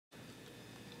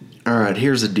All right,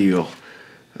 here's the deal.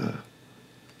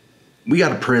 We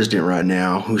got a president right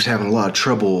now who's having a lot of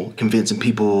trouble convincing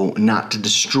people not to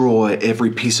destroy every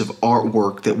piece of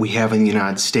artwork that we have in the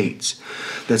United States.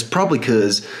 That's probably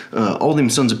because all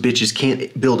them sons of bitches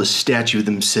can't build a statue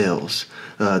themselves.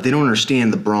 They don't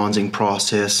understand the bronzing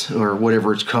process or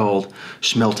whatever it's called,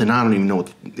 schmelting. I don't even know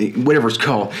whatever it's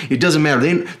called. It doesn't matter.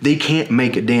 They can't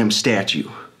make a damn statue,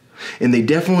 and they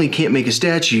definitely can't make a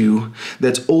statue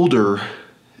that's older.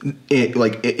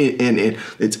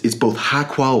 It's both high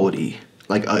quality,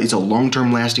 it's a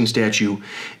long-term lasting statue,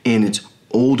 and it's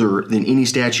older than any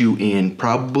statue in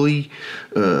probably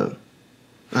I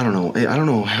don't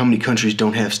know how many countries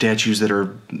don't have statues that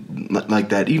are like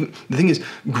that. Even the thing is,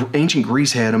 ancient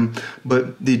Greece had them,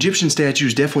 but the Egyptian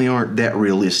statues definitely aren't that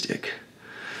realistic.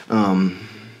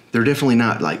 They're definitely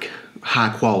not like high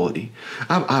quality.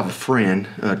 I have a friend,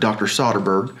 Dr.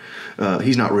 Soderbergh.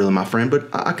 He's not really my friend, but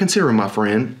I consider him my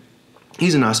friend.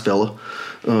 He's a nice fella,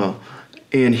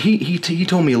 and he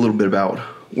told me a little bit about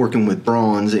working with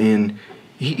bronze, and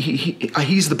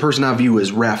he's the person I view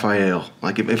as Raphael.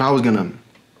 Like if I was gonna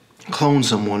clone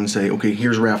someone and say, okay,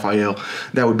 here's Raphael,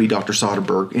 that would be Dr.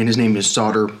 Soderbergh, and his name is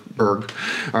Soderbergh.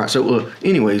 All right, so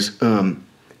anyways,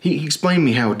 he explained to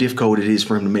me how difficult it is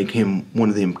for him to make him one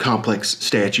of them complex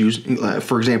statues.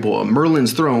 For example,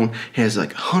 Merlin's throne has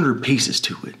like 100 pieces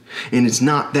to it, and it's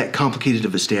not that complicated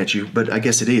of a statue, but I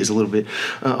guess it is a little bit.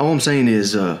 All I'm saying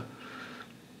is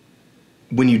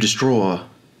when you destroy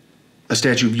a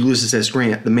statue of Ulysses S.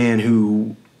 Grant, the man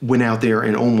who went out there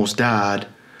and almost died,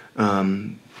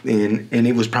 and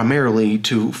it was primarily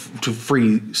to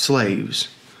free slaves.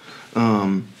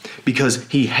 Because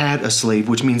he had a slave,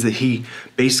 which means that he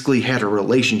basically had a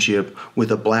relationship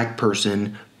with a black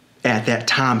person at that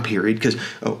time period. Because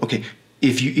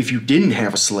if you didn't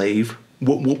have a slave,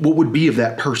 what would be of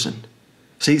that person?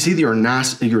 See, it's either you're a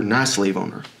nice slave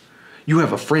owner, you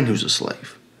have a friend who's a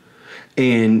slave,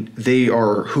 and they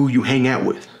are who you hang out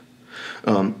with.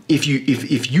 If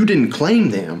you didn't claim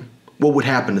them, what would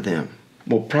happen to them?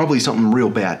 Well, probably something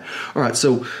real bad. All right,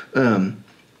 so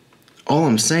all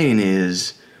I'm saying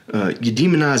is, you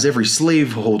demonize every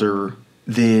slaveholder,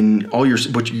 then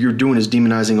what you're doing is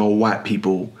demonizing all white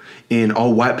people, and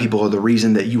all white people are the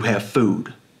reason that you have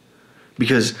food.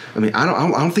 Because I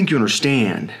don't think you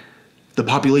understand. The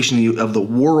population of the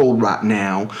world right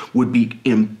now would be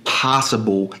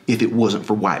impossible if it wasn't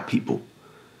for white people.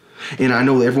 And I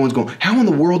know that everyone's going, how in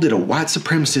the world did a white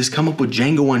supremacist come up with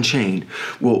Django Unchained?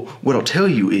 Well, what I'll tell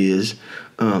you is,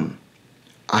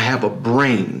 I have a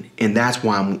brain, and that's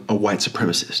why I'm a white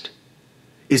supremacist.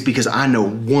 It's because I know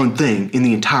one thing in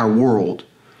the entire world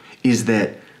is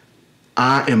that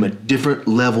I am a different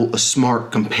level of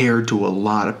smart compared to a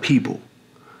lot of people.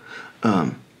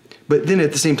 But then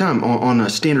at the same time, on a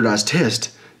standardized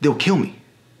test, they'll kill me.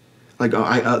 Like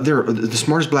the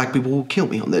smartest black people will kill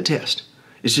me on that test.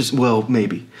 It's just, well,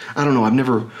 maybe. I don't know. I've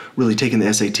never really taken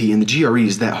the SAT, and the GRE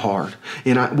is that hard.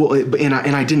 And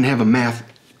I didn't have a math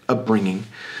upbringing.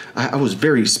 I was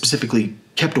very specifically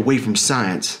kept away from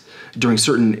science during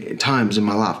certain times in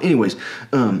my life. Anyways,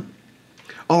 all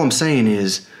I'm saying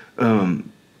is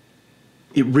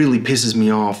it really pisses me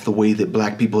off the way that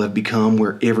black people have become,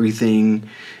 where everything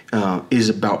is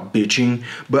about bitching.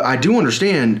 But I do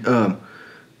understand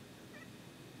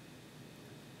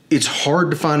it's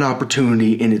hard to find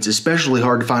opportunity, and it's especially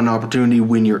hard to find opportunity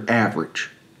when you're average.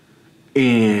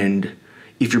 And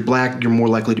if you're black, you're more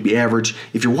likely to be average.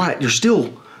 If you're white, you're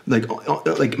still,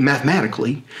 like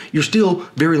mathematically, you're still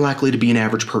very likely to be an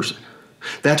average person.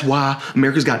 That's why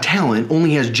America's Got Talent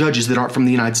only has judges that aren't from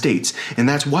the United States, and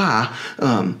that's why,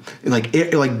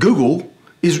 like Google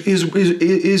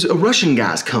is a Russian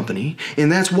guy's company,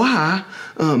 and that's why,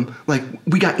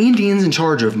 we got Indians in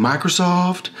charge of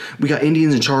Microsoft, we got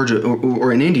Indians in charge of,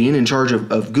 or an Indian in charge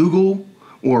of Google.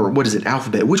 Or what is it,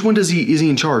 Alphabet? Which one is he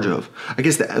in charge of? I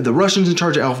guess the Russians in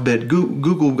charge of Alphabet.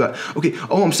 Google got... Okay,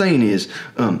 all I'm saying is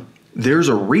there's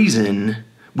a reason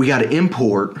we got to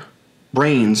import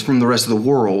brains from the rest of the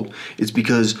world. It's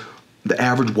because the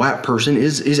average white person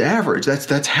is average.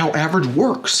 That's how average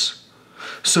works.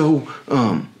 So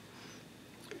the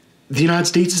United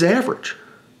States is average.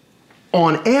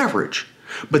 On average.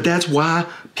 But that's why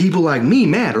people like me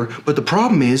matter. But the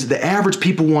problem is the average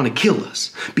people want to kill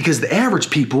us, because the average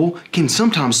people can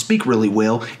sometimes speak really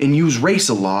well and use race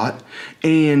a lot,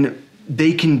 and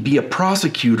they can be a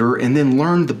prosecutor and then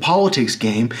learn the politics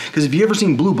game. Because if you ever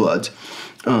seen Blue Bloods,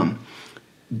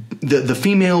 the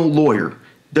female lawyer,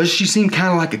 does she seem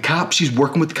kind of like a cop? She's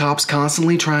working with the cops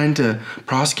constantly trying to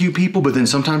prosecute people, but then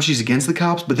sometimes she's against the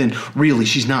cops, but then really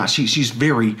she's not. She's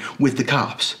very with the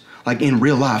cops. Like in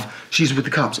real life, she's with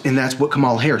the cops, and that's what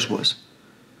Kamala Harris was.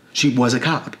 She was a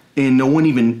cop, and no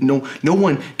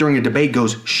one during a debate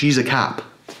goes, she's a cop.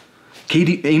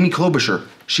 Amy Klobuchar,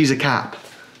 she's a cop.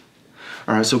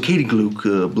 All right, so Katie Gluck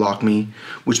blocked me,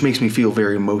 which makes me feel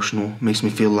very emotional. Makes me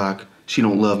feel like she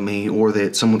don't love me, or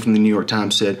that someone from the New York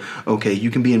Times said, okay, you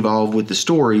can be involved with the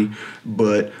story,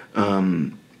 but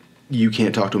you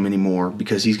can't talk to him anymore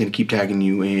because he's going to keep tagging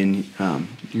you, and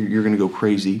you're going to go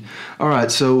crazy. All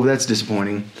right, so that's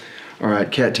disappointing. All right,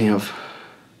 Kat Timpf.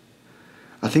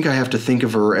 I think I have to think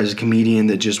of her as a comedian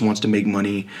that just wants to make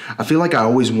money. I feel like I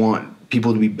always want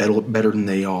people to be better than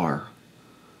they are.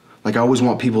 Like I always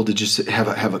want people to just have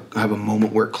a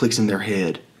moment where it clicks in their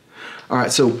head. All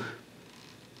right, so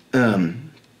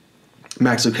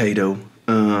Max Lucado.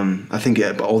 I think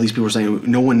all these people are saying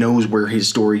no one knows where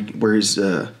his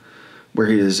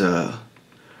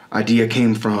idea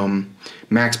came from.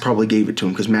 Max probably gave it to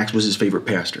him because Max was his favorite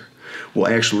pastor. Well,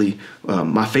 actually,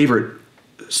 my favorite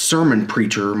sermon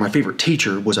preacher, my favorite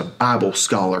teacher, was a Bible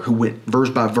scholar who went verse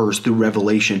by verse through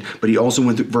Revelation, but he also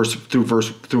went through verse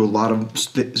through a lot of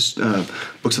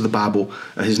books of the Bible.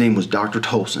 His name was Dr.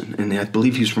 Tolson, and I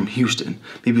believe he was from Houston.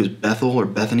 Maybe it was Bethel or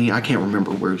Bethany. I can't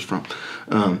remember where he was from.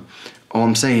 All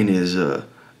I'm saying is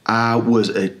I was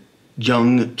a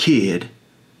young kid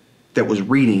that was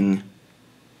reading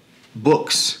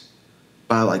books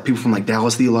by like people from like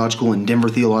Dallas Theological and Denver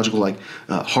Theological, like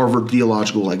Harvard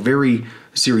Theological, like very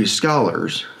serious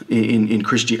scholars in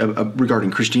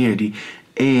regarding Christianity,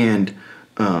 and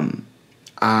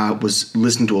I was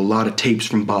listening to a lot of tapes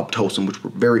from Bob Tolson, which were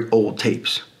very old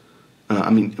tapes. I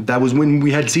mean, that was when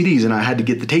we had CDs, and I had to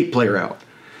get the tape player out,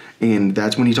 and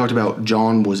that's when he talked about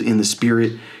John was in the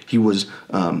Spirit. He was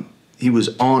on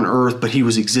earth, but he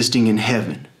was existing in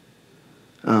heaven,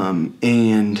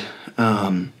 and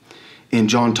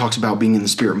John talks about being in the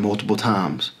Spirit multiple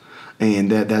times.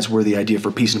 And that's where the idea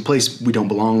for peace in a place we don't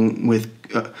belong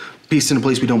peace in a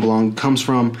place we don't belong comes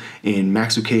from. And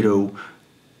Max Lucado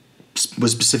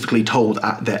was specifically told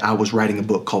that I was writing a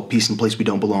book called Peace in a Place We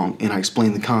Don't Belong, and I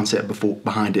explained the concept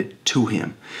behind it to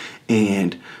him.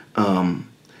 And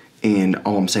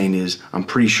all I'm saying is I'm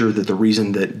pretty sure that the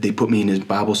reason that they put me in his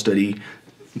Bible study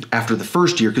after the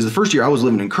first year, because the first year I was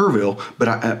living in Kerrville,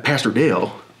 but Pastor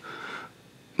Dale,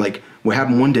 like what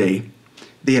happened one day,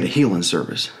 they had a healing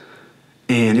service.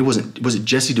 And was it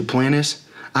Jesse Duplantis?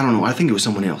 I don't know. I think it was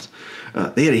someone else.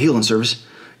 They had a healing service,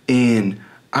 and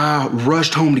I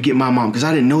rushed home to get my mom because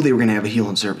I didn't know they were going to have a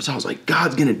healing service. I was like,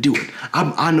 God's going to do it.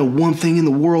 I know one thing in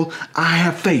the world. I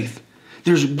have faith.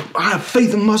 I have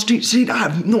faith in mustard seed. I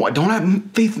don't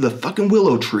have faith in the fucking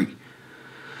willow tree.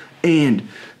 And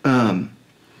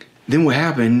then what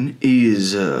happened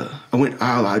is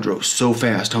I drove so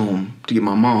fast home to get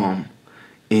my mom.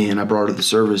 And I brought her to the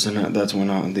service, and that's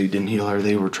when they didn't heal her.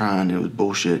 They were trying, it was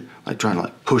bullshit, like trying to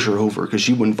like push her over because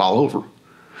she wouldn't fall over.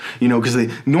 You know, because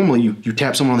normally you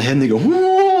tap someone on the head and they go,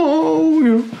 whoa,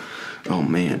 you know. Oh,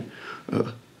 man.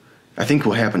 I think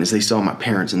what happened is they saw my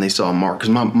parents and they saw Mark. Because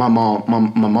my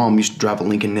mom used to drive a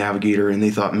Lincoln Navigator, and they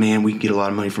thought, man, we can get a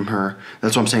lot of money from her.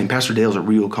 That's what I'm saying. Pastor Dale's a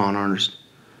real con artist.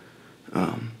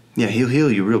 Yeah, he'll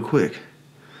heal you real quick.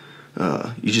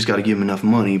 You just got to give him enough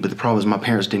money, but the problem is my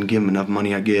parents didn't give him enough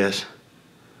money, I guess.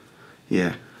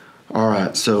 Yeah. All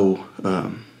right, so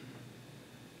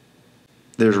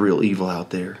there's real evil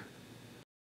out there.